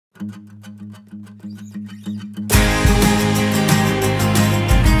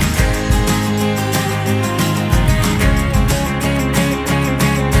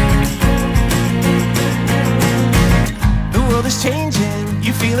Changing,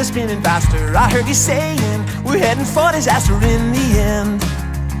 you feel it's spinning faster. I heard you saying we're heading for disaster in the end.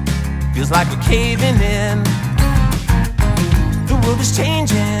 Feels like we're caving in. The world is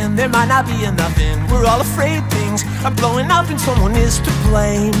changing, there might not be a nothing. We're all afraid things are blowing up and someone is to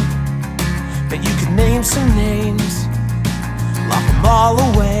blame. Bet you could name some names, lock them all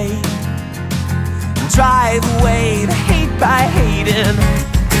away, and drive away the hate by hating.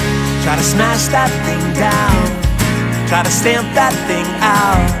 Try to smash that thing down, try to stamp that thing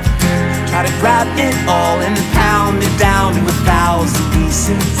out, try to grab it all and pound it down to 1,000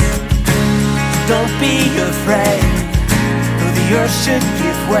 pieces. Don't be afraid, though the earth should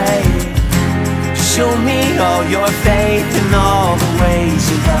give way. Just show me all your faith in all the ways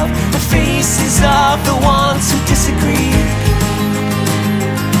you love the faces of the ones who disagree.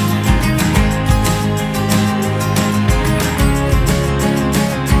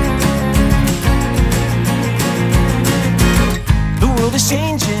 Is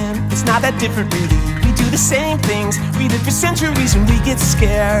changing, it's not that different really. We do the same things we did for centuries and we get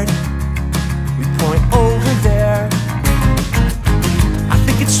scared. We point over there. I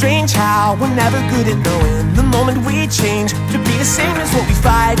think it's strange how we're never good at knowing the moment we change to be the same as what we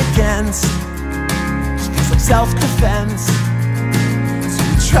fight against. Just feels like self-defense. So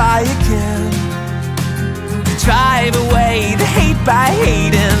we try again. We drive away the hate by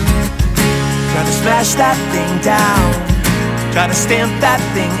hating. Try to smash that thing down, try to stamp that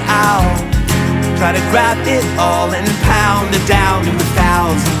thing out, try to grab it all and pound it down to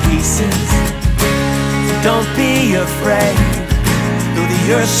 1,000 pieces. So don't be afraid, though the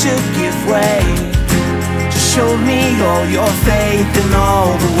earth should give way. Just show me all your faith in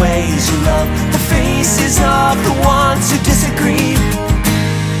all the ways you love the faces of the ones who disagree.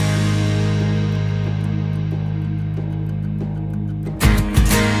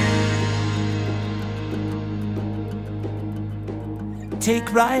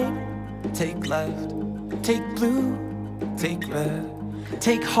 Take right, take left, take blue, take red,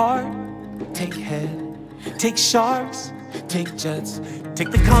 take heart, take head, take sharks, take jets.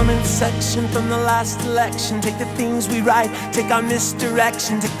 Take the comment section from the last election. Take the things we write, take our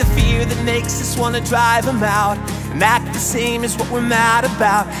misdirection. Take the fear that makes us want to drive them out and act the same as what we're mad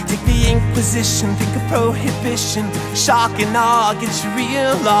about. Take the Inquisition, think of prohibition, shock and awe against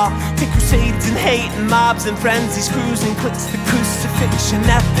real law. Take crusades and hate and mobs and frenzies, cruising clicks, the crucifixion,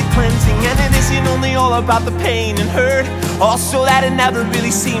 ethnic cleansing. And it isn't only all about the pain and hurt, also that it never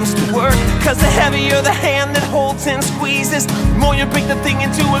really seems to work. Cause the heavier the hand that holds and squeezes, the more you break the thing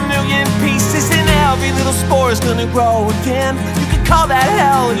into 1,000,000 pieces. And every little spore is gonna grow again. You could call that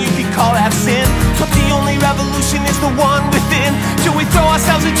hell, you could call that sin, but the only revolution is the one within. Till we throw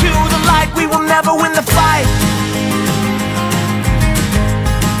ourselves into the light, we will never win the fight.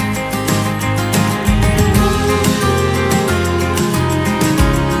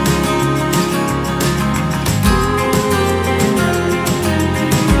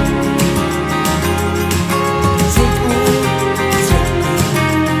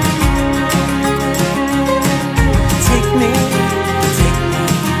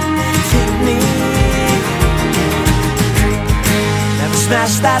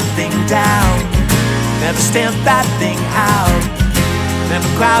 Smash that thing down, never stamp that thing out, never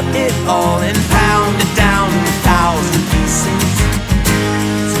grab it all and pound it down to 1,000 pieces.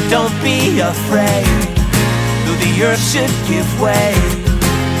 So don't be afraid, though the earth should give way.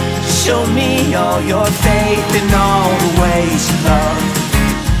 Show me all your faith in all the ways you love.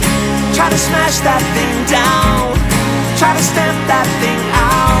 Try to smash that thing down, try to stamp that thing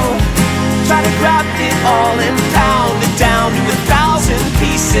out, try to grab it all and pound it down to 1,000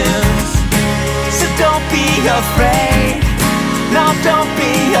 pieces. So don't be afraid, no, don't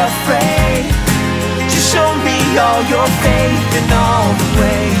be afraid. Just show me all your faith in all the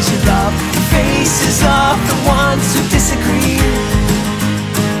ways you love the faces of the ones who disagree.